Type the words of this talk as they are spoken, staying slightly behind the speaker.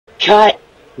Cut!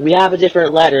 We have a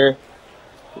different letter.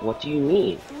 What do you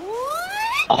mean?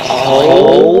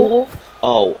 Oh?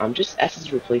 Oh, I'm just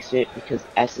S's replacement because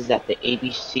S is at the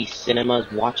ABC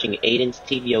cinemas watching Aiden's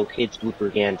TVOKids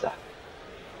Blooperganza.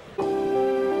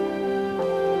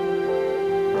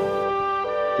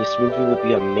 This movie will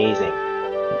be amazing.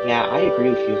 Yeah, I agree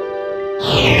with you.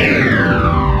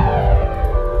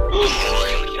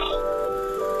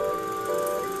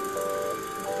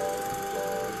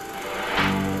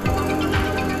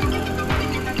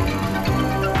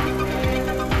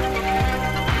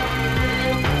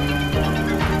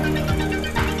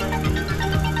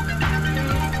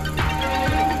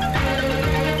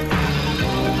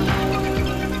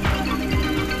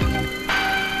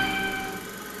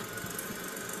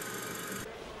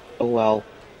 Oh well,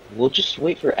 we'll just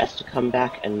wait for S to come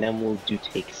back and then we'll do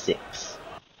take 6.